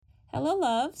Hello,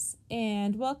 loves,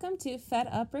 and welcome to Fed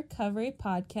Up Recovery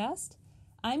Podcast.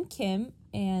 I'm Kim,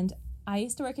 and I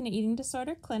used to work in an eating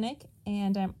disorder clinic,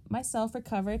 and I myself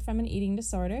recovered from an eating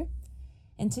disorder.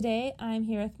 And today I'm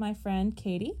here with my friend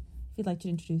Katie. If you'd like to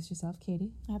introduce yourself,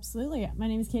 Katie. Absolutely. My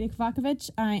name is Katie Kovakovich.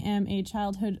 I am a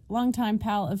childhood longtime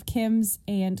pal of Kim's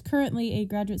and currently a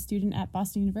graduate student at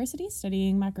Boston University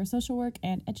studying microsocial work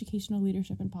and educational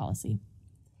leadership and policy.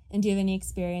 And do you have any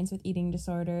experience with eating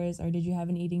disorders, or did you have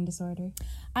an eating disorder?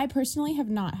 I personally have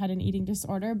not had an eating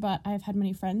disorder, but I've had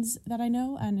many friends that I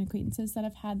know and acquaintances that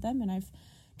have had them, and I've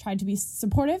tried to be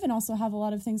supportive and also have a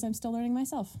lot of things I'm still learning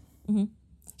myself. Mm-hmm.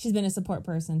 She's been a support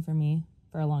person for me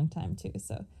for a long time, too,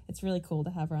 so it's really cool to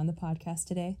have her on the podcast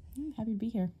today. I'm happy to be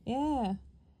here. Yeah.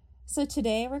 So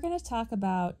today we're going to talk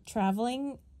about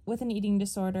traveling with an eating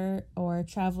disorder or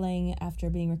traveling after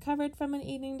being recovered from an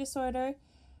eating disorder.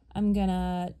 I'm going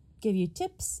to give you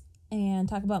tips and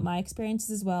talk about my experiences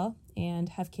as well and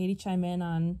have Katie chime in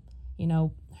on,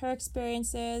 her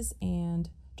experiences and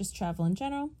just travel in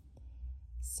general.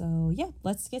 So, yeah,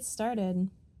 let's get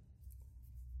started.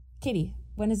 Katie,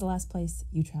 when is the last place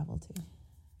you traveled to?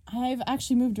 I've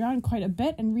actually moved around quite a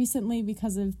bit, and recently,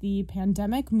 because of the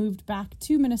pandemic, moved back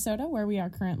to Minnesota, where we are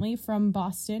currently, from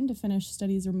Boston to finish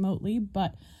studies remotely.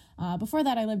 But before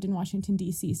that, I lived in Washington,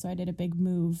 D.C., so I did a big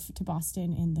move to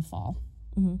Boston in the fall.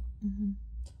 Mm-hmm. Mm-hmm.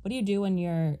 What do you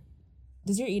do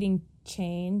does your eating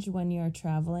change when you're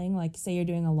traveling? Like, say you're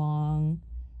doing a long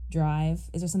drive.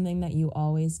 Is there something that you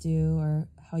always do or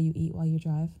how you eat while you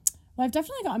drive? Well, I've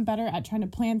definitely gotten better at trying to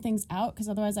plan things out, because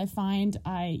otherwise I find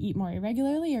I eat more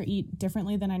irregularly or eat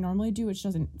differently than I normally do, which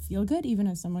doesn't feel good. Even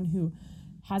as someone who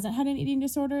hasn't had an eating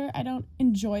disorder, I don't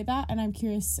enjoy that. And I'm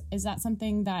curious, is that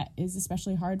something that is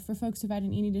especially hard for folks who've had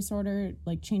an eating disorder,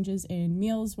 like changes in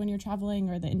meals when you're traveling,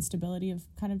 or the instability of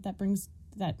kind of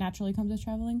that naturally comes with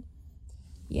traveling?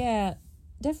 Yeah,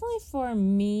 definitely for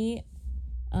me,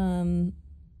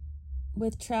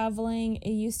 with traveling, it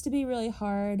used to be really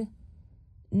hard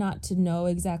not to know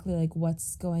exactly like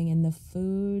what's going in the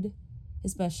food,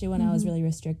 especially when I was really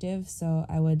restrictive. So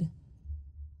I would,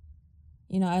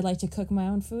 I'd like to cook my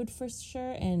own food for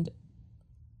sure and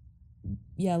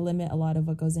limit a lot of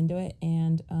what goes into it.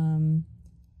 And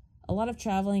a lot of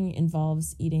traveling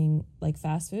involves eating like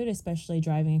fast food, especially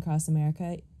driving across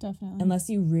America. Definitely. Unless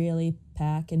you really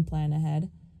pack and plan ahead,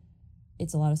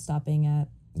 it's a lot of stopping at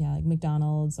like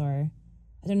McDonald's, or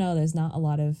I don't know, there's not a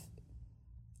lot of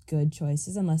good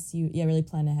choices unless you really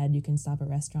plan ahead. You can stop at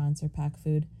restaurants or pack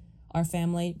food. Our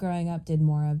family growing up did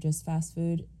more of just fast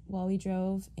food while we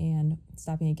drove and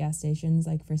stopping at gas stations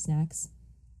like for snacks.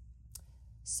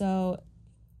 So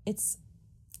it's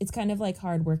kind of like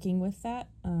hard working with that.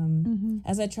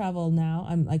 As I travel now,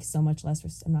 I'm like so much less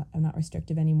I'm not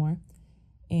restrictive anymore,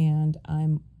 and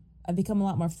I've become a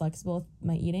lot more flexible with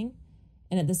my eating,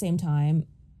 and at the same time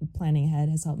planning ahead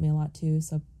has helped me a lot too.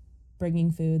 So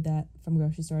bringing food that from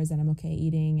grocery stores that I'm okay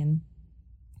eating, and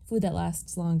food that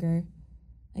lasts longer,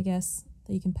 I guess,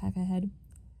 that you can pack ahead.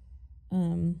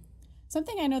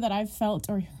 Something I know that I've felt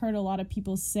or heard a lot of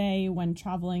people say when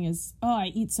traveling is,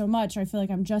 I eat so much, or I feel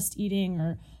like I'm just eating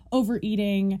or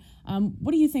overeating.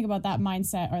 What do you think about that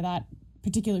mindset or that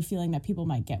particular feeling that people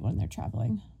might get when they're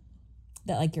traveling?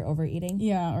 That like you're overeating?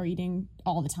 Yeah, or eating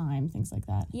all the time, things like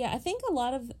that. Yeah, I think a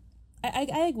lot of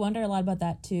I wonder a lot about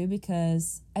that too,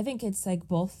 because I think it's like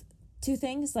both two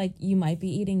things. Like you might be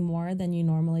eating more than you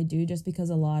normally do just because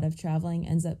a lot of traveling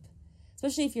ends up,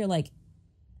 especially if you're like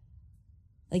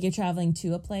you're traveling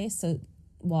to a place. So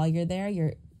while you're there,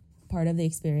 you're part of the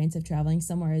experience of traveling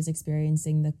somewhere is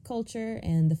experiencing the culture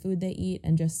and the food they eat,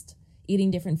 and just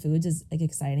eating different foods is like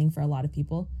exciting for a lot of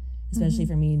people, especially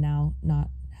for me now, not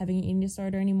having an eating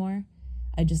disorder anymore.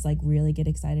 I just like really get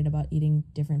excited about eating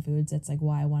different foods. That's like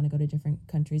why I want to go to different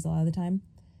countries a lot of the time.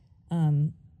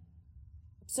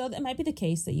 So that might be the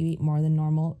case that you eat more than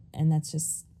normal, and that's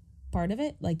just part of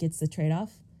it. Like it's the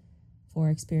trade-off for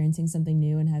experiencing something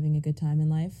new and having a good time in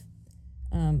life.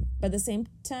 But at the same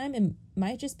time, it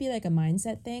might just be like a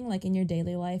mindset thing. Like in your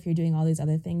daily life, you're doing all these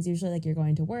other things. Usually like you're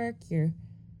going to work, you're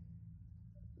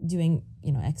doing,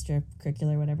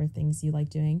 extracurricular, whatever things you like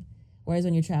doing. Whereas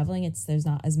when you're traveling, there's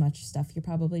not as much stuff you're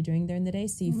probably doing during the day,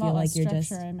 so you feel like you're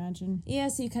just... I imagine. Yeah,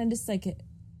 so you kind of just like,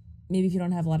 maybe if you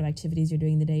don't have a lot of activities you're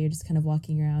doing the day, you're just kind of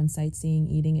walking around, sightseeing,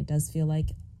 eating. It does feel like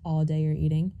all day you're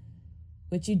eating,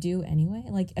 which you do anyway.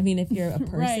 Like, I mean, if you're a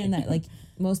person that, like,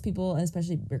 most people,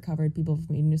 especially recovered people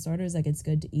from eating disorders, like, it's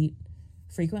good to eat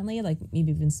frequently, like,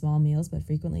 maybe even small meals, but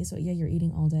frequently. So, yeah, you're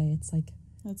eating all day. It's like...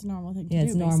 That's a normal thing to do, Yeah,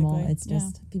 it's normal. basically. It's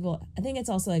just people... I think it's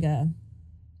also like a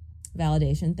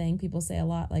validation thing people say a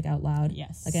lot, like out loud.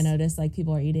 Yes. Like I notice like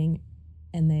people are eating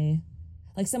and they,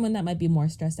 like someone that might be more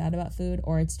stressed out about food,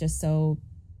 or it's just so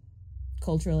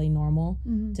culturally normal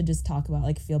to just talk about,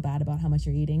 like, feel bad about how much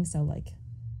you're eating. So like,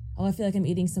 oh, I feel like I'm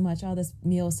eating so much. Oh, this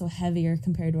meal is so heavier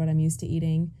compared to what I'm used to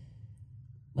eating.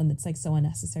 When it's like so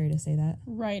unnecessary to say that.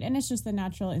 Right. And it's just the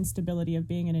natural instability of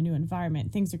being in a new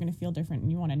environment. Things are going to feel different,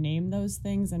 and you want to name those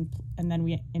things, and then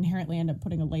we inherently end up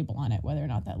putting a label on it, whether or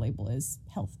not that label is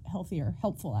healthy or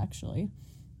helpful, actually.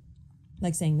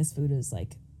 Like saying this food is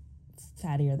like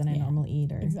fattier than I normally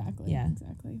eat, or exactly. Yeah.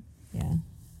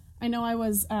 I know I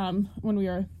was when we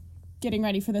were getting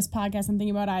ready for this podcast, I'm thinking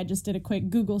about I just did a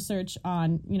quick Google search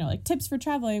on, like tips for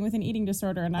traveling with an eating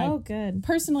disorder, and I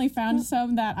personally found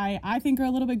some that I think are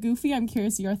a little bit goofy. I'm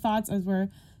curious your thoughts as we're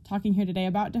talking here today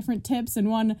about different tips,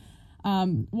 and one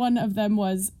of them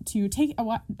was to take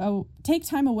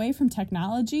time away from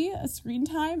technology, screen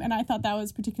time, and I thought that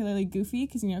was particularly goofy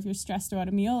because if you're stressed about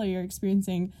a meal or you're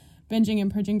experiencing binging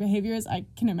and purging behaviors, I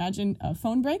can imagine a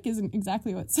phone break isn't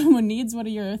exactly what someone needs. What are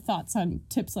your thoughts on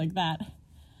tips like that?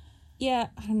 Yeah,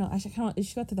 I don't know. You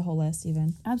should go through the whole list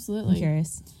even. Absolutely. I'm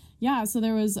curious. Yeah, so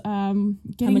there was... how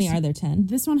many are there? 10?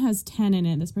 This one has 10 in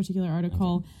it. This particular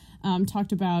article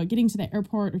talked about getting to the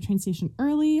airport or train station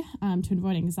early to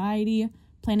avoid anxiety,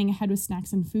 planning ahead with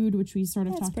snacks and food, which we sort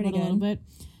of talked about a little bit,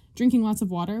 drinking lots of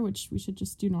water, which we should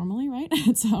just do normally, right?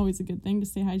 It's always a good thing to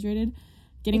stay hydrated.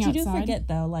 Getting outside. You do forget,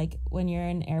 though, like when you're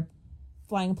in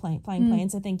flying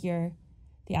planes, I think the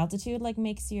altitude like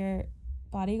makes your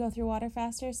body go through water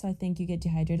faster, so I think you get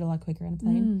dehydrated a lot quicker on a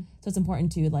plane. So it's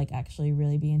important to like actually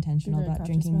really be intentional about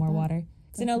drinking more water,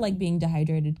 because I know like being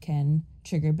dehydrated can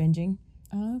trigger binging.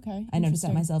 Oh, okay. I noticed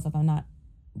that myself. If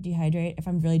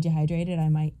I'm really dehydrated, I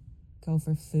might go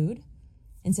for food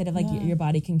instead of like your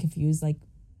body can confuse like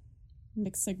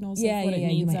mixed signals of what it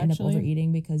needs. You might end up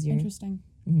overeating because you're interesting.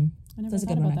 I never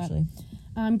thought about that.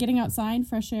 Actually. Getting outside,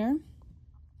 fresh air.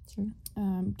 Sure.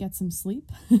 Get some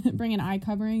sleep. Bring an eye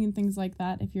covering and things like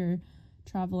that if you're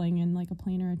traveling in like a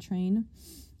plane or a train.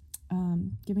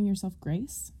 Giving yourself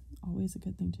grace, always a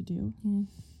good thing to do.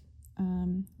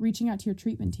 Reaching out to your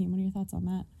treatment team. What are your thoughts on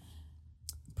that?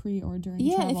 Pre or during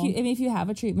travel? If you have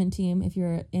a treatment team, if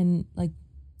you're in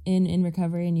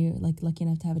recovery and you're like lucky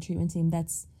enough to have a treatment team,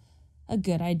 that's a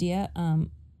good idea.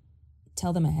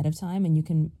 Tell them ahead of time, and you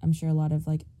can, I'm sure I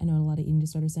know a lot of eating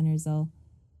disorder centers, they'll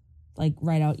like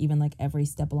write out even like every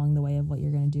step along the way of what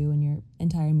you're going to do in your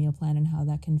entire meal plan and how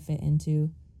that can fit into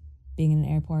being in an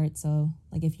airport. So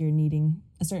like if you're needing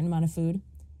a certain amount of food,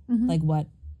 like what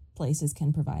places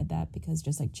can provide that, because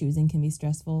just like choosing can be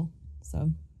stressful.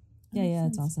 So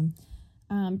that's awesome.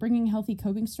 Bringing healthy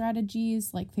coping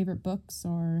strategies like favorite books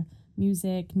or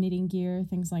music, knitting gear,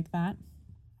 things like that.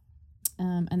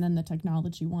 And then the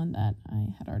technology one that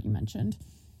I had already mentioned.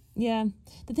 Yeah.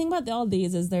 The thing about all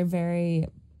these is they're very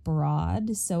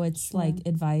broad. So it's like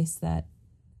advice that,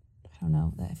 I don't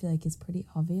know, that I feel like is pretty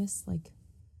obvious. Like,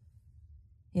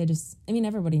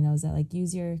 everybody knows that. Like,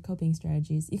 use your coping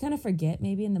strategies. You kind of forget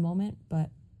maybe in the moment, but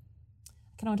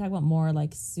I kind of want to talk about more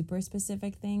like super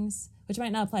specific things, which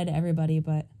might not apply to everybody,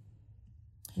 but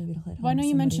maybe it'll hit home. Well, I know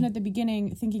you mentioned at the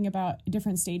beginning thinking about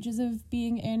different stages of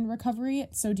being in recovery.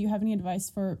 So do you have any advice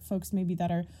for folks maybe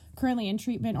that are currently in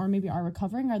treatment or maybe are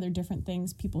recovering? Are there different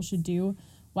things people should do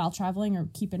while traveling or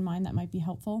keep in mind that might be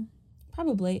helpful?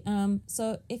 Probably.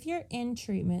 So if you're in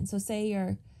treatment, so say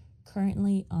you're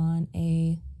currently on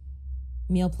a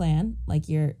meal plan, like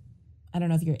I don't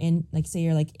know if you're in, like say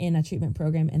you're like in a treatment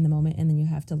program in the moment and then you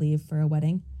have to leave for a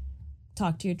wedding,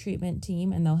 talk to your treatment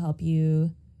team and they'll help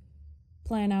you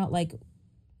plan out like,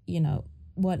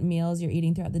 what meals you're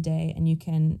eating throughout the day. And you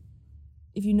can,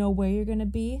 if you know where you're going to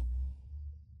be,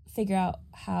 figure out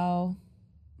how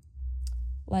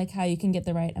you can get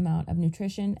the right amount of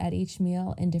nutrition at each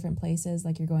meal in different places.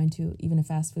 Like you're going to even a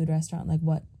fast food restaurant, like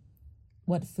what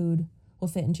food will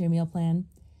fit into your meal plan.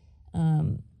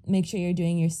 Make sure you're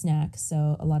doing your snacks.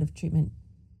 So a lot of treatment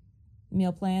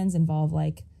meal plans involve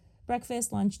like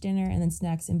breakfast, lunch, dinner, and then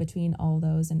snacks in between all of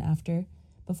those and after,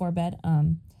 before bed.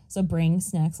 So bring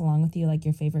snacks along with you, like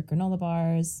your favorite granola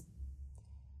bars,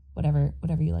 whatever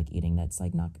you like eating that's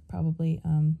like not probably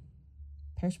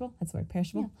perishable. That's the word,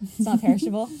 perishable. Yeah. It's not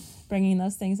perishable. Bringing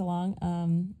those things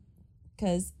along,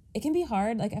 because it can be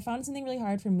hard. Like I found something really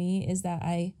hard for me is that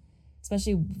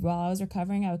especially while I was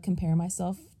recovering, I would compare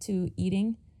myself to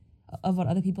eating of what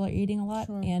other people are eating a lot.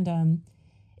 Sure. And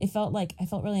I felt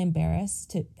really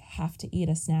embarrassed to have to eat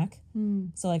a snack.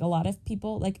 So like a lot of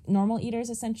people, like normal eaters,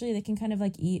 essentially, they can kind of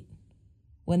like eat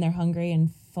when they're hungry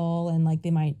and full, and like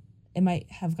it might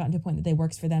have gotten to a point that it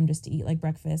works for them just to eat like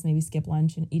breakfast, maybe skip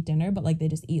lunch and eat dinner, but like they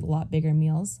just eat a lot bigger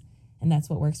meals and that's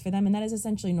what works for them. And that is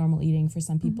essentially normal eating for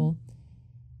some people.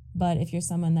 But if you're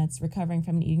someone that's recovering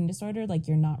from an eating disorder, like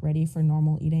you're not ready for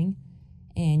normal eating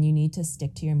and you need to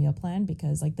stick to your meal plan,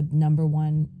 because like the number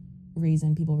one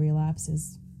reason people relapse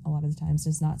is a lot of the times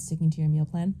just not sticking to your meal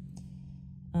plan,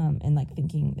 and like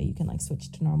thinking that you can like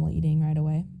switch to normal eating right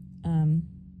away.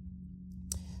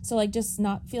 So like just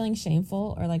not feeling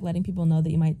shameful or like letting people know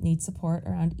that you might need support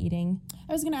around eating.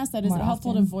 I was going to ask that. Is it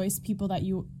helpful often. to voice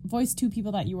to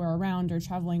people that you are around or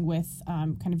traveling with,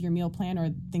 kind of your meal plan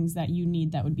or things that you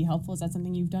need that would be helpful? Is that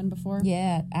something you've done before?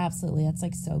 Yeah, absolutely. That's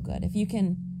like so good. If you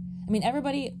can, I mean,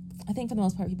 everybody, I think for the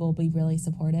most part, people will be really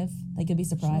supportive. Like you'll be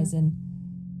surprised, and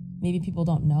maybe people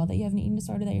don't know that you have an eating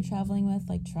disorder that you're traveling with.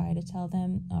 Like try to tell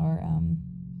them, or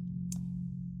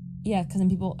yeah, because then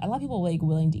a lot of people are like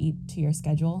willing to eat to your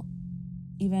schedule,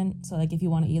 even. So like if you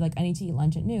want to eat, like I need to eat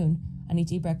lunch at noon, I need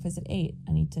to eat breakfast at 8,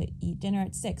 I need to eat dinner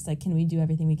at 6. Like, can we do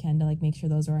everything we can to like make sure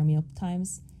those are our meal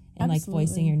times? And Absolutely. like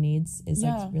voicing your needs is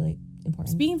like really important.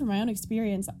 Speaking from my own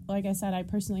experience, like I said, I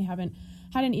personally haven't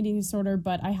had an eating disorder,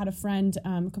 but I had a friend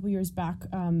a couple years back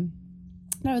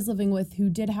that I was living with who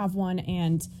did have one,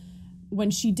 and when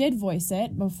she did voice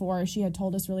it before she had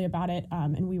told us really about it,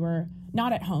 and we were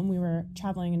not at home, we were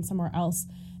traveling in somewhere else,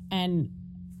 and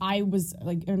I was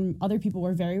like, and other people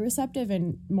were very receptive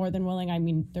and more than willing. I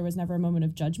mean, there was never a moment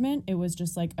of judgment. It was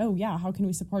just like, oh yeah, how can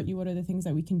we support you? What are the things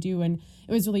that we can do? And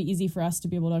it was really easy for us to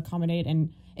be able to accommodate,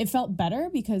 and it felt better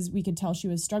because we could tell she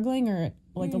was struggling or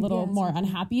like a little more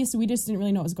unhappy. So we just didn't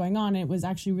really know what was going on. And it was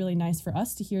actually really nice for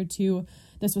us to hear too,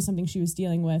 this was something she was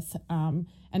dealing with.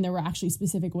 And there were actually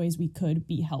specific ways we could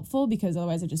be helpful, because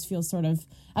otherwise it just feels sort of,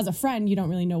 as a friend, you don't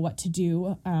really know what to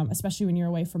do, especially when you're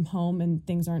away from home and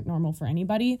things aren't normal for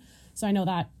anybody. So I know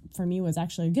that for me was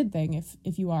actually a good thing.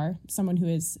 If you are someone who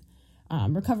is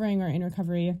recovering or in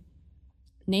recovery,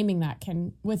 naming that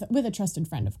can, with a trusted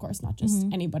friend, of course, not just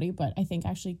anybody, but I think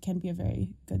actually can be a very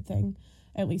good thing,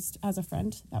 at least as a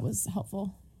friend. That was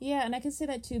helpful. Yeah, and I can say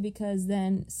that too, because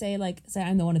then say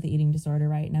I'm the one with the eating disorder,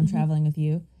 right? And I'm traveling with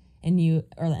you. And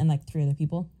like 3 other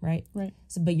people, right? Right.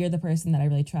 So, but you're the person that I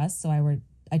really trust. So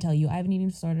I tell you, I have an eating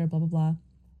disorder, blah, blah,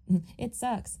 blah. It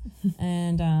sucks.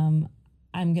 And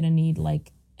I'm going to need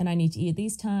and I need to eat at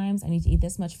these times. I need to eat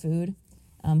this much food.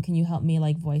 Can you help me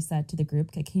like voice that to the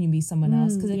group? Can you be someone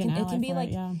else? Because it can be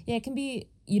like, it can be,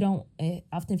 you don't,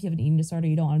 often if you have an eating disorder,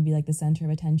 you don't want to be like the center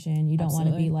of attention. You don't want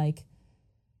to be like,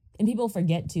 and people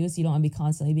forget too. So you don't want to be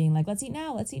constantly being like, let's eat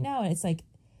now. And it's like,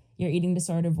 your eating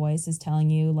disorder voice is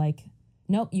telling you like,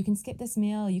 nope, you can skip this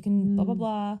meal. You can blah, blah,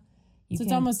 blah.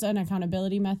 It's almost an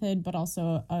accountability method, but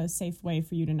also a safe way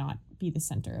for you to not be the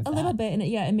center of that. A little bit. And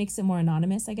it makes it more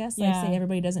anonymous, I guess. Like say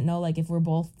everybody doesn't know, like if we're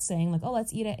both saying like, oh,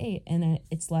 let's eat at 8. And then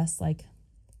it's less like,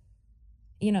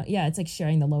 it's like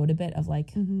sharing the load a bit of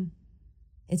like,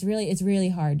 it's really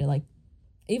hard to like,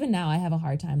 even now I have a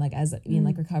hard time, like as being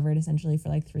like recovered essentially for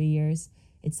like 3 years.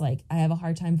 It's like, I have a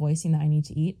hard time voicing that I need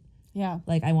to eat. Yeah.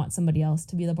 Like I want somebody else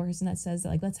to be the person that says that,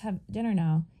 like, let's have dinner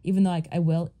now, even though like I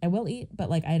will eat, but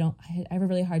like I have a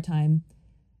really hard time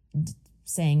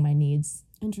saying my needs.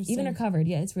 Interesting. Even recovered.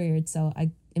 Yeah, it's weird. So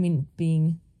I mean,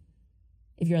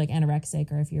 if you're like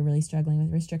anorexic or if you're really struggling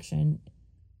with restriction,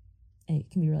 it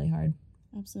can be really hard.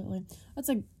 Absolutely. That's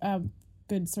a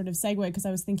good sort of segue, because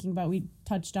I was thinking about, we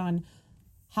touched on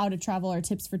how to travel or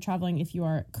tips for traveling if you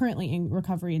are currently in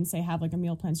recovery and say have like a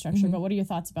meal plan structure. But what are your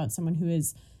thoughts about someone who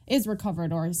is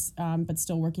recovered or is but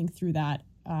still working through that?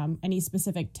 Any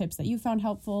specific tips that you found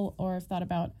helpful or have thought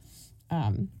about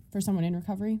for someone in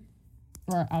recovery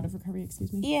or out of recovery,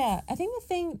 excuse me? Yeah, I think the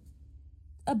thing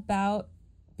about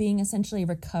being essentially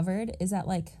recovered is that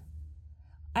like,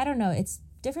 I don't know, it's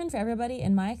different for everybody.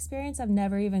 In my experience, I've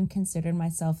never even considered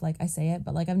myself, like I say it,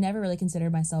 but like I've never really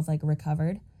considered myself like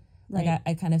recovered. Right. Like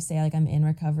I kind of say like I'm in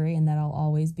recovery and that I'll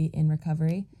always be in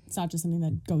recovery. It's not just something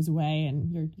that goes away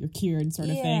and you're cured sort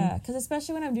of thing. Yeah, because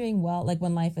especially when I'm doing well, like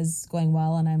when life is going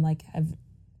well and I'm like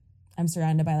I'm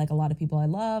surrounded by like a lot of people I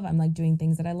love. I'm like doing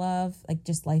things that I love. Like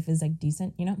just life is like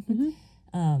decent,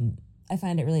 I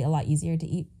find it really a lot easier to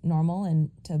eat normal and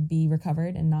to be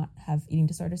recovered and not have eating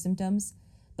disorder symptoms.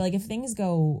 But like if things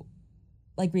go,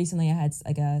 like recently I had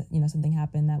like something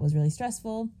happen that was really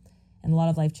stressful and a lot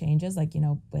of life changes, like,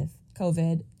 with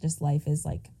COVID, just life is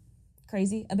like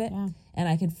crazy a bit. Yeah. And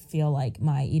I could feel like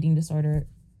my eating disorder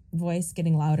voice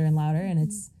getting louder and louder. And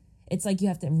it's like you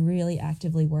have to really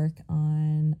actively work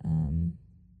on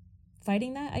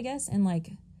fighting that, I guess, and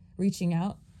like reaching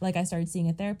out. Like I started seeing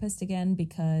a therapist again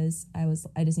because I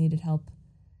just needed help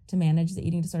to manage the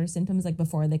eating disorder symptoms like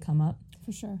before they come up.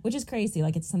 For sure. Which is crazy.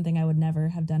 Like it's something I would never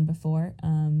have done before.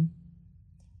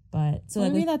 But so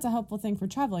maybe that's a helpful thing for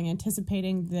traveling,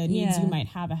 anticipating the needs you might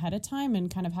have ahead of time and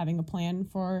kind of having a plan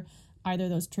for either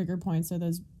those trigger points or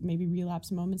those maybe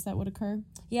relapse moments that would occur.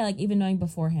 Yeah, like even knowing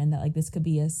beforehand that like this could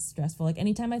be as stressful. Like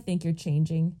anytime I think you're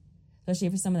changing, especially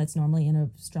for someone that's normally in a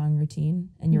strong routine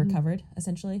and you're recovered,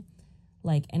 essentially,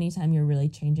 like anytime you're really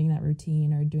changing that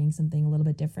routine or doing something a little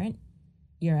bit different,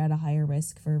 you're at a higher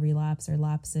risk for relapse or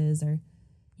lapses or,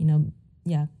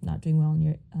 not doing well in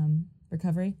your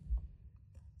recovery.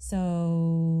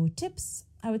 So tips,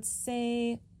 I would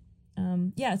say,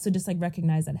 so just like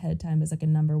recognize that ahead of time is like a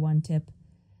number one tip,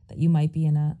 that you might be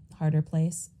in a harder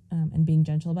place, and being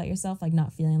gentle about yourself, like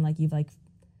not feeling like you've like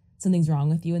something's wrong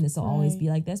with you and this will always be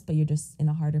like this, but you're just in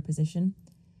a harder position.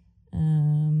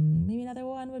 Maybe another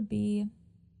one would be,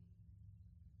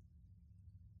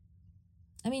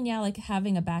 like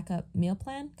having a backup meal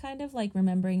plan, kind of like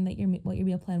remembering that what your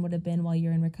meal plan would have been while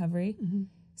you're in recovery. Mm-hmm.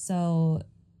 So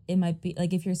it might be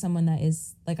like if you're someone that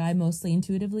is like, I mostly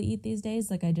intuitively eat these days,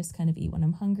 like I just kind of eat when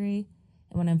I'm hungry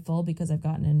and when I'm full because I've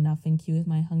gotten enough in cue with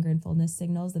my hunger and fullness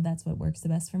signals that's what works the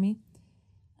best for me.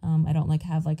 I don't like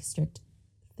have like strict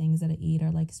things that I eat or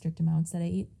like strict amounts that I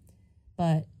eat.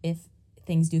 But if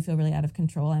things do feel really out of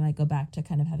control, I might go back to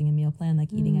kind of having a meal plan,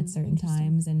 like eating at certain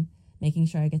times and making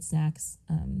sure I get snacks.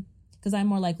 Because I'm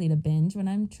more likely to binge when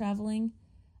I'm traveling.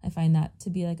 I find that to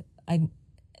be like,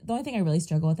 the only thing I really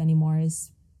struggle with anymore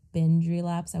is binge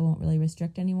relapse. I won't really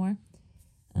restrict anymore.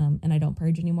 And I don't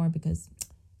purge anymore because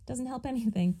it doesn't help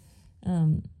anything.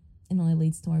 It only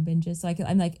leads to more binges. So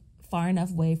I'm like far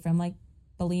enough away from like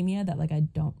bulimia that like I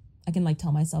can like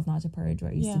tell myself not to purge,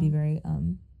 where it used to be very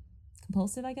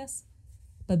compulsive, I guess.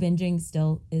 But binging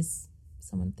still is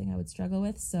something I would struggle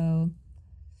with. So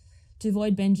to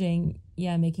avoid binging,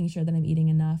 making sure that I'm eating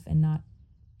enough and not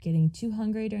getting too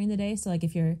hungry during the day. So like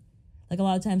if you're like, a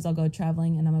lot of times I'll go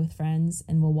traveling and I'm with friends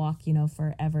and we'll walk,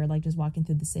 forever, like just walking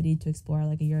through the city to explore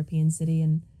like a European city.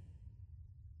 And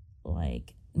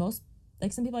like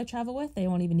some people I travel with, they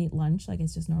won't even eat lunch. Like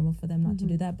it's just normal for them not to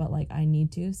do that. But like I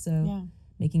need to. So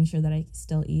making sure that I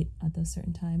still eat at those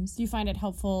certain times. Do you find it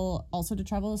helpful also to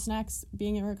travel with snacks,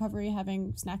 being in recovery,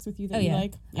 having snacks with you that you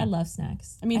like? Yeah. I love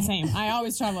snacks. I mean, same. I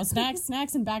always travel with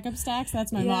snacks and backup stacks.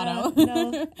 That's my motto.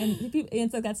 No,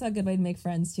 and so that's a good way to make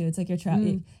friends too. It's like you're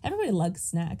traveling. Everybody loves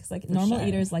snacks. Like normal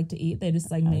eaters like to eat. They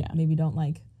just like maybe don't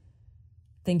like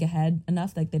think ahead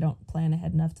enough. Like they don't plan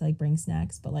ahead enough to like bring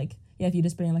snacks. But like, if you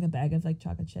just bring like a bag of like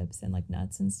chocolate chips and like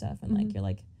nuts and stuff and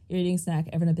like you're eating a snack,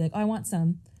 everyone will be like, oh, I want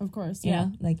some. Of course,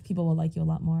 like people will like you a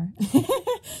lot more.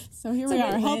 So here we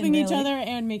are, helping each other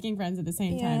and making friends at the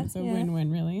same time. So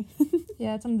win-win, really.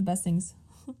 Yeah, it's one of the best things.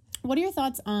 What are your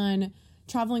thoughts on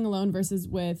traveling alone versus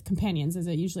with companions? Is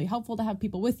it usually helpful to have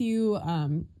people with you?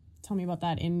 Tell me about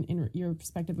that in your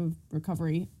perspective of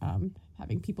recovery,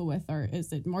 having people with, or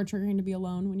is it more triggering to be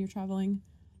alone when you're traveling?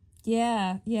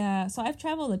 Yeah. So I've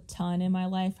traveled a ton in my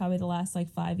life, probably the last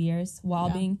like 5 years while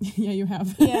being. Yeah, you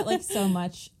have. Like so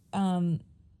much,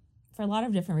 for a lot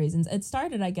of different reasons. It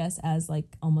started, I guess, as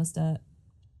like almost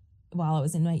while I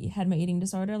was had my eating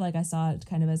disorder, like I saw it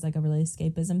kind of as like a really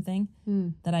escapism thing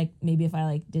that maybe if I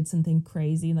like did something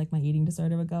crazy, like my eating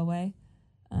disorder would go away.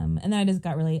 And then I just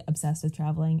got really obsessed with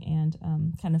traveling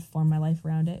and kind of formed my life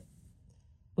around it,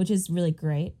 which is really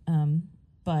great.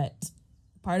 But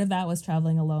part of that was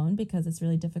traveling alone because it's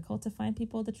really difficult to find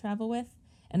people to travel with.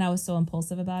 And I was so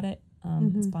impulsive about it,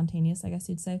 spontaneous, I guess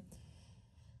you'd say,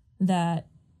 that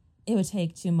it would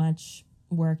take too much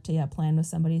work to plan with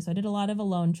somebody. So I did a lot of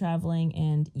alone traveling.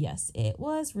 And yes, it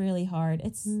was really hard.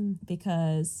 It's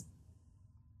because,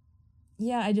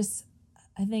 I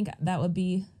think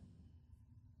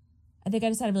I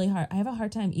just had a really hard, I have a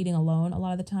hard time eating alone a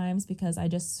lot of the times because I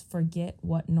just forget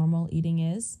what normal eating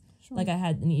is. Sure. Like I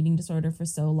had an eating disorder for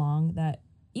so long that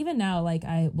even now, like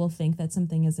I will think that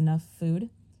something is enough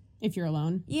food. If you're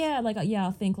alone? Yeah,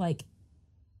 I'll think like,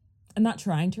 I'm not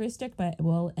trying to restrict, but I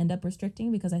will end up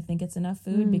restricting because I think it's enough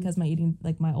food because my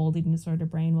old eating disorder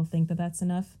brain will think that that's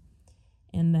enough.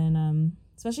 And then,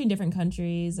 especially in different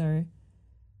countries or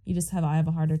I have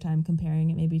a harder time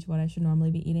comparing it maybe to what I should normally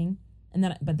be eating.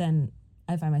 But then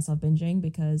I find myself binging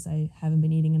because I haven't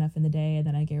been eating enough in the day, and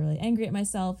then I get really angry at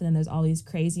myself, and then there's all these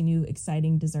crazy new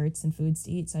exciting desserts and foods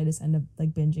to eat, so I just end up like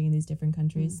binging in these different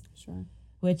countries. Sure.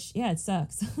 Which, it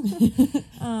sucks.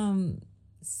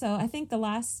 So I think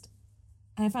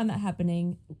I found that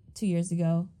happening 2 years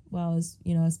ago while I was,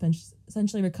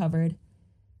 essentially recovered.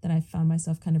 Then I found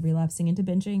myself kind of relapsing into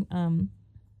binging.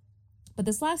 But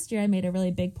this last year I made a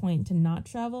really big point to not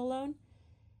travel alone.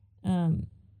 And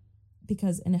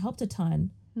it helped a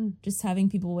ton. Just having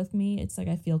people with me, it's like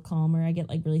I feel calmer. I get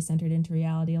like really centered into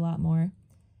reality a lot more.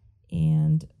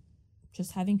 And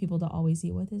just having people to always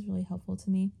eat with is really helpful to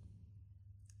me.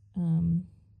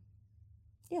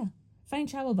 finding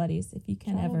travel buddies if you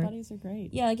can Travel ever. buddies are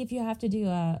great. Yeah, like if you have to do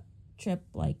a trip,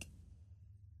 like,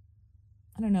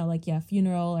 I don't know, like, yeah,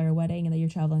 funeral or a wedding and that you're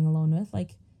traveling alone with,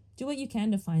 like, do what you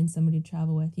can to find somebody to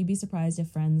travel with. You'd be surprised if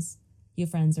you have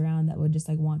friends around that would just,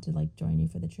 like, want to, like, join you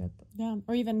for the trip. Yeah,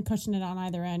 or even cushion it on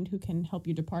either end, who can help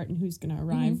you depart and who's going to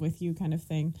arrive with you kind of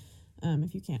thing,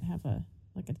 if you can't have a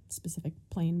specific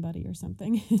plane buddy or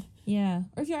something. Yeah,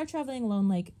 or if you are traveling alone,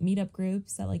 like, meetup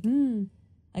groups that, like,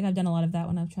 like, I've done a lot of that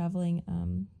when I'm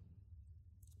traveling.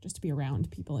 Just to be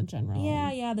around people in general.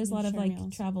 Yeah, there's a lot of, like,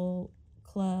 meals. travel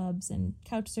clubs and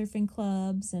couch surfing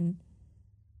clubs and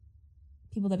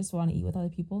people that just want to eat with other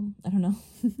people. I don't know.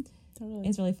 Totally.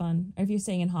 It's really fun. Or if you're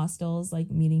staying in hostels, like,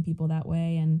 meeting people that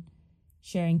way and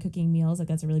sharing cooking meals, like,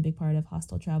 that's a really big part of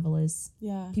hostel travel is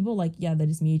people, like, they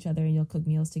just meet each other and you'll cook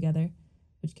meals together,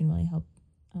 which can really help.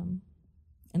 And,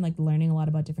 like, learning a lot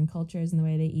about different cultures and the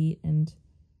way they eat and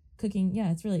cooking.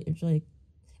 Yeah, it's really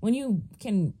when you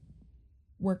can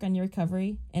work on your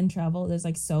recovery and travel, there's,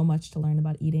 like, so much to learn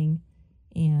about eating.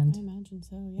 And I imagine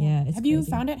so. Yeah, it's Have you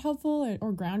crazy. found it helpful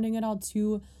or grounding at all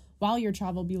too, while you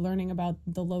travel, be learning about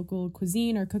the local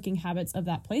cuisine or cooking habits of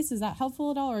that place? Is that helpful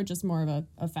at all, or just more of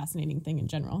a fascinating thing in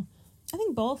general? I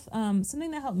think both.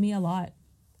 Something that helped me a lot,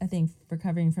 I think,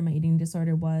 recovering from my eating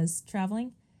disorder was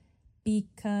traveling,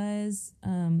 because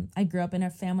I grew up in a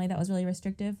family that was really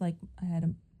restrictive. Like,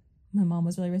 my mom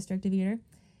was a really restrictive eater,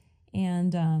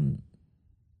 and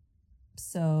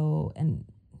so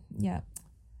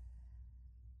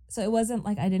it wasn't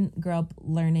like I didn't grow up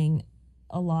learning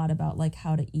a lot about, like,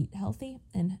 how to eat healthy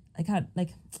and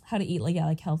how to eat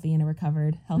like healthy in a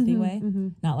recovered healthy way.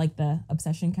 Not like the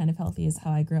obsession kind of healthy is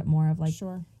how I grew up, more of like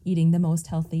eating the most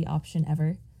healthy option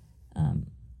ever.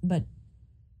 But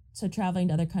so traveling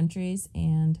to other countries,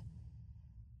 and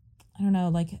I don't know,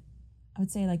 like, I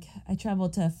would say, like, I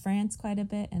traveled to France quite a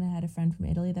bit, and I had a friend from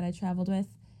Italy that I traveled with,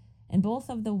 and both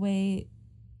of the way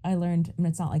I learned, I mean,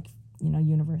 it's not like,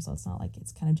 universal, it's not like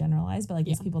it's kind of generalized, but like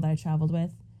these people that I traveled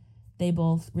with, they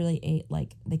both really ate,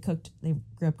 like, they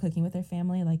grew up cooking with their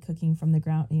family, like cooking from the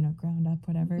ground up,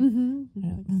 whatever.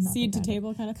 Seed to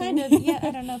table kind of thing. Kind of, yeah.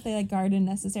 I don't know if they, like, garden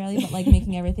necessarily, but, like,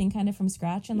 making everything kind of from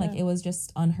scratch. And like, it was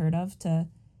just unheard of to,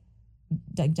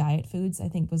 like, diet foods, I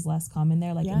think, was less common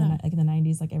there. Like, in the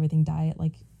 90s, like, everything diet,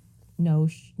 like, no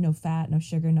fat, no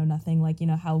sugar, no nothing. Like,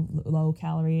 how low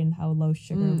calorie and how low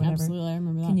sugar, whatever. Absolutely, I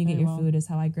remember that. Can you get your food is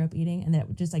how I grew up eating. And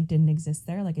that just, like, didn't exist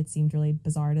there. Like, it seemed really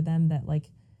bizarre to them that, like,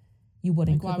 you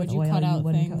wouldn't cook with oil, you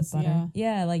wouldn't cook with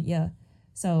butter.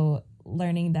 So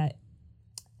learning that,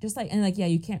 just like, and like,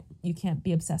 you can't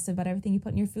be obsessive about everything you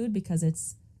put in your food, because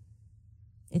it's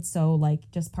so, like,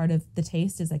 just part of the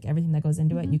taste is, like, everything that goes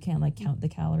into it. You can't, like, count the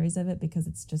calories of it, because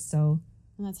it's just so.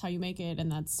 And that's how you make it,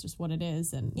 and that's just what it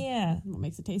is, and what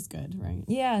makes it taste good, right?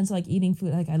 Yeah, and so, like, eating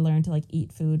food, like, I learned to, like,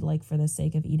 eat food, like, for the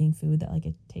sake of eating food, that, like,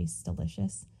 it tastes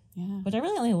delicious. Yeah. Which I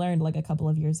really only learned, like, a couple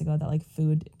of years ago, that, like,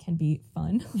 food can be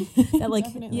fun. That, like,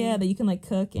 that you can, like,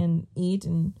 cook and eat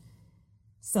and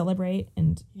celebrate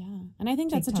and and I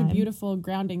think that's such a beautiful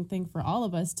grounding thing for all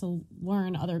of us, to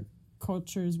learn other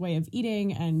cultures' way of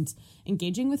eating and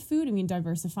engaging with food. I mean,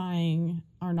 diversifying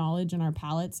our knowledge and our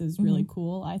palates is really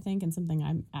cool, I think, and something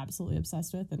I'm absolutely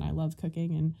obsessed with, and I love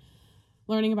cooking and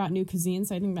learning about new cuisines.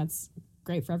 So I think that's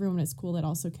great for everyone. It's cool. That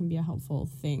also can be a helpful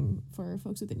thing for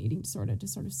folks with an eating disorder, to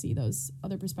sort of see those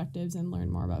other perspectives and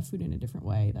learn more about food in a different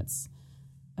way. That's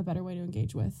a better way to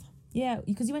engage with. Yeah,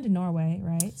 because you went to Norway,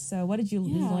 right? So what did you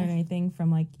learn anything from,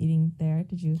 like, eating there?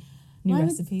 Did you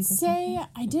recipes? I would say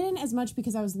I didn't as much,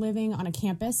 because I was living on a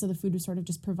campus, so the food was sort of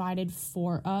just provided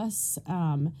for us.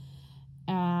 I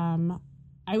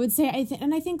would say, I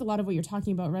think a lot of what you're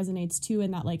talking about resonates too,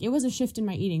 in that, like, it was a shift in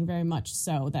my eating, very much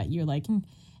so, that you're like,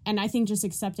 and I think just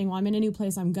accepting, well, I'm in a new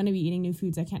place, I'm going to be eating new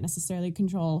foods. I can't necessarily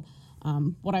control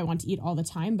what I want to eat all the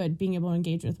time, but being able to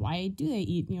engage with, why do they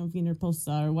eat,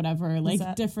 wienerpolsa or whatever,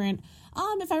 like, different.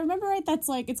 If I remember right, that's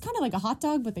like, it's kind of like a hot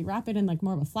dog, but they wrap it in, like,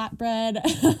 more of a flatbread.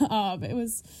 It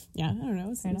was, I don't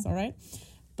know, it was all right.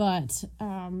 But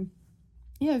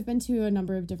I've been to a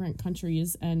number of different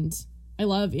countries, and it's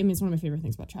one of my favorite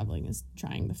things about traveling is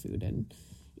trying the food and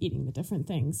eating the different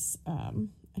things. I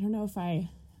don't know if I'm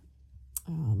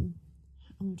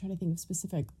trying to think of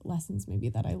specific lessons maybe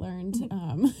that I learned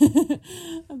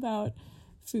about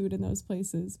food in those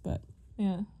places, but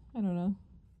I don't know.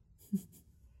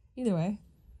 Either way,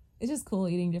 it's just cool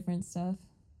eating different stuff.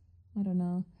 I don't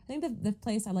know. I think the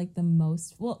place I like the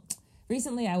most, well,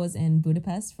 recently I was in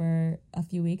Budapest for a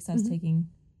few weeks. I was taking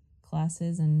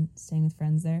classes and staying with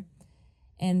friends there,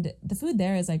 and the food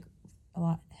there is, like, a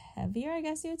lot heavier, I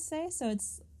guess you would say. So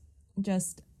it's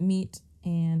just meat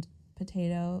and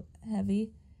potato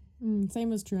heavy, Same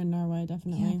was true in Norway,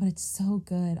 definitely. Yeah, but it's so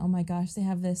good. Oh my gosh, they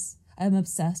have this. I'm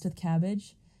obsessed with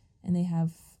cabbage, and they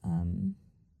have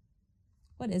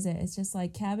what is it? It's just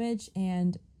like cabbage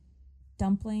and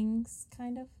dumplings,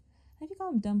 kind of. I think you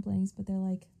call them dumplings, but they're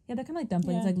like they're kind of like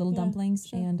dumplings, like little dumplings,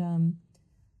 sure. and I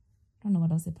don't know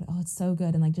what else they put. Oh, it's so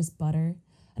good, and like just butter.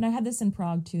 And I had this in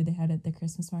Prague too. They had it at the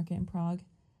Christmas market in Prague.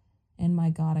 And my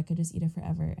God, I could just eat it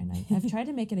forever. And I've tried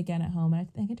to make it again at home. And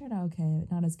I think it turned out okay.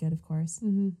 Not as good, of course.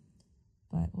 Mm-hmm.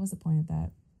 But what was the point of that?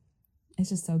 It's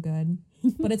just so good.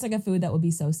 But it's like a food that would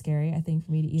be so scary, I think,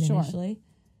 for me to eat initially.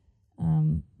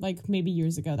 Like maybe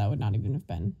years ago, that would not even have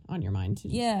been on your mind to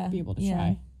be able to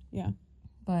try. Yeah.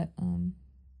 But, God,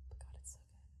 it's so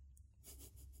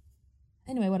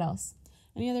good. Anyway, what else?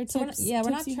 Any other tips? We're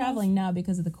not traveling now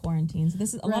because of the quarantine. So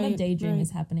this is a lot of daydreaming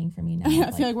is happening for me now.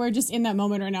 I feel like we're just in that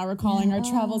moment right now, recalling our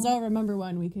travels. Oh, remember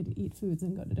when we could eat foods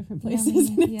and go to different places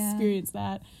and experience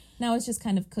that. Now it's just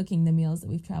kind of cooking the meals that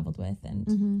we've traveled with,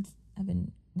 and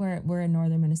we're in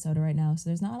northern Minnesota right now, so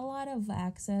there's not a lot of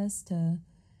access to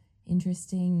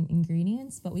interesting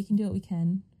ingredients, but we can do what we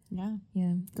can. Yeah.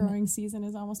 Growing season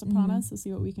is almost upon us, so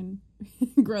see what we can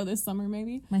grow this summer.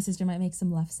 Maybe my sister might make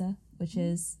some lefse, which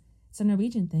is. It's a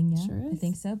Norwegian thing, yeah. Sure is. I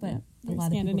think so, but a lot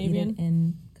of people Scandinavian. eat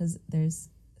it because there's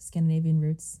Scandinavian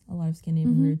roots, a lot of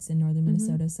Scandinavian roots in northern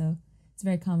Minnesota, so it's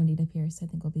very common to eat up here. So I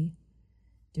think we'll be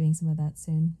doing some of that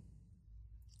soon.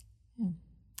 Yeah.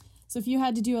 So if you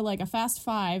had to do a fast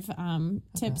 5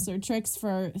 tips or tricks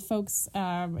for folks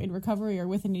in recovery or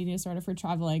with an eating disorder for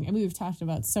traveling, and we've talked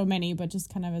about so many, but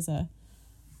just kind of as a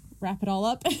wrap it all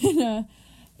up.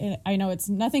 I know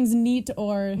nothing's neat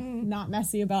or not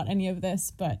messy about any of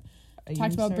this, but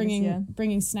talked about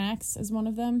bringing snacks as one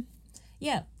of them.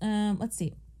 Yeah. Let's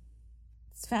see.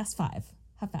 It's fast 5.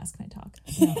 How fast can I talk?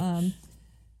 No,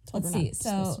 let's see.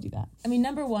 So, to do that. I mean,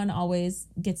 number 1, always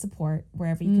get support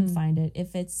wherever you can find it.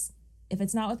 If it's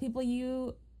not with people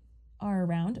you are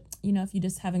around, if you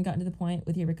just haven't gotten to the point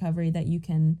with your recovery that you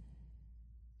can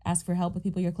ask for help with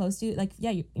people you're close to.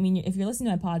 If you're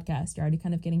listening to my podcast, you're already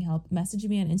kind of getting help. Message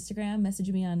me on Instagram.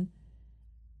 Message me on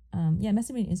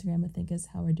Instagram, I think is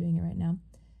how we're doing it right now.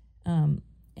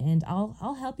 And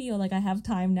I'll help you. I have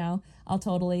time now. I'll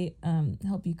totally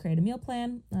help you create a meal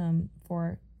plan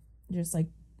for just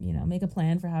make a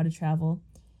plan for how to travel.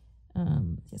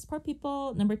 Support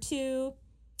people. Number 2,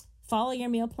 follow your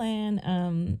meal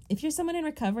plan. If you're someone in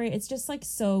recovery, it's just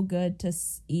so good to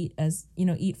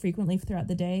eat frequently throughout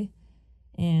the day.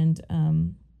 And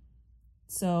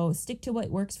so stick to what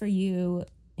works for you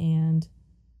and,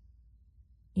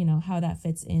 how that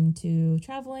fits into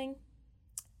traveling.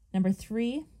 Number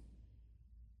 3,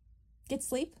 get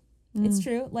sleep. It's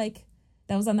true.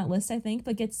 That was on that list, I think,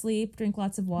 but get sleep, drink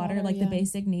lots of water. The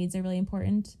basic needs are really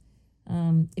important.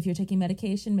 If you're taking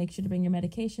medication, make sure to bring your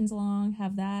medications along,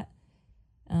 have that.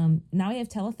 Now we have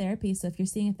teletherapy, so if you're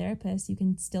seeing a therapist, you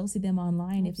can still see them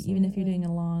online, even if you're doing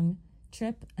a long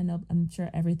trip. I'm sure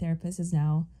every therapist is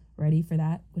now ready for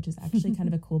that, which is actually kind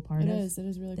of a cool part It is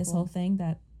really this cool. whole thing,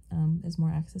 that is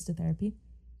more access to therapy.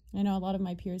 I know a lot of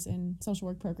my peers in social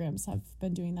work programs have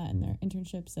been doing that in their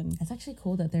internships, and it's actually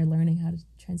cool that they're learning how to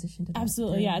transition to that.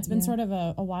 Absolutely, yeah. It's been sort of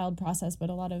a wild process, but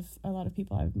a lot of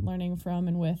people I'm learning from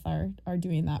and with are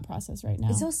doing that process right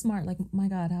now. It's so smart. My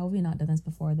God, how have we not done this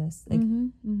before this?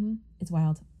 It's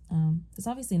wild. It's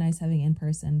obviously nice having in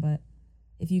person, but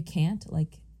if you can't,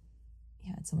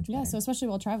 it's so much better. Yeah, so especially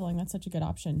while traveling, that's such a good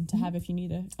option to have if you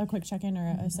need a quick check-in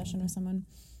or a session with someone.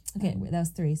 Okay, that was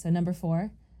 3. So number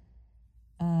 4.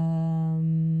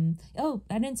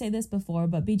 I didn't say this before,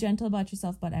 but be gentle about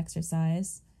yourself about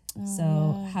exercise.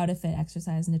 How to fit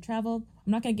exercise into travel.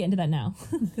 I'm not going to get into that now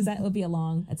because that would be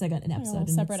it's like an episode in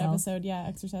separate itself. episode,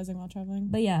 exercising while traveling.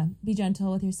 But be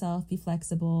gentle with yourself, be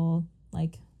flexible,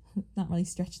 not really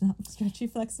stretchy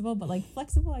flexible, but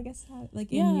flexible, I guess,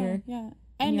 in your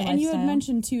And you had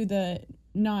mentioned too the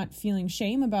not feeling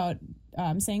shame about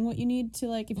saying what you need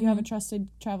to, if you have a trusted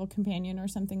travel companion or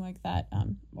something like that,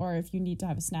 or if you need to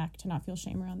have a snack, to not feel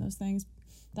shame around those things,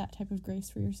 that type of grace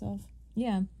for yourself.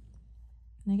 Yeah.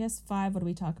 And I guess 5, what do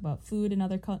we talk about? Food in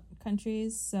other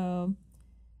countries. So,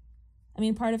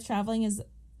 part of traveling is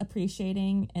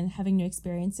appreciating and having new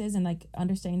experiences and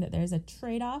understanding that there's a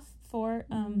trade-off for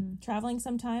traveling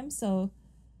sometimes. So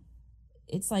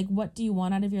it's what do you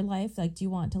want out of your life? Do you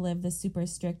want to live this super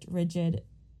strict, rigid,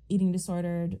 eating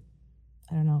disordered,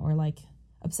 I don't know, or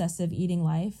obsessive eating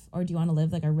life? Or do you want to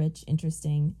live a rich,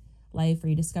 interesting life where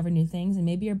you discover new things and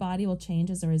maybe your body will change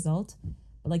as a result?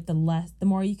 But the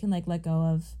more you can let go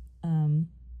of,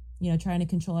 trying to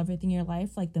control everything in your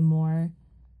life, the more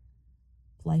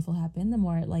life will happen, the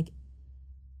more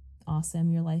awesome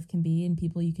your life can be and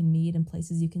people you can meet and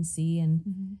places you can see.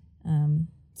 And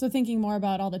so thinking more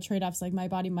about all the trade-offs, like my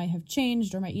body might have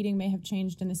changed or my eating may have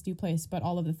changed in this new place, but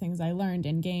all of the things I learned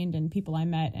and gained and people I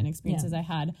met and experiences I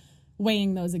had,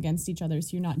 weighing those against each other, so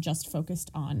you're not just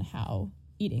focused on how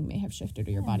eating may have shifted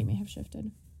or your body may have shifted.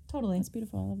 Totally. That's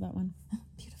beautiful. I love that one.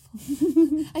 Beautiful.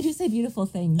 I just say beautiful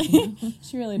things. You know?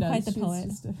 She really does. Quite the She's poet.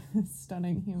 just a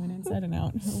stunning human inside and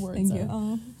out. Her words Thank you.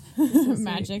 are Oh,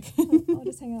 magic. I'll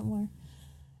just hang out more.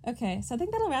 Okay, so I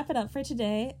think that'll wrap it up for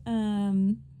today.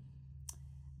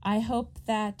 I hope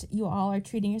that you all are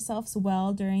treating yourselves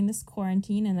well during this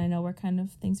quarantine, and I know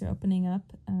things are opening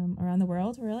up around the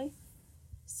world, really.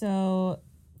 So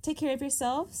take care of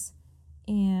yourselves,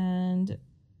 and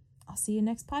I'll see you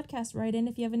next podcast. Write in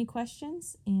if you have any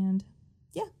questions, and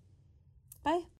yeah, bye.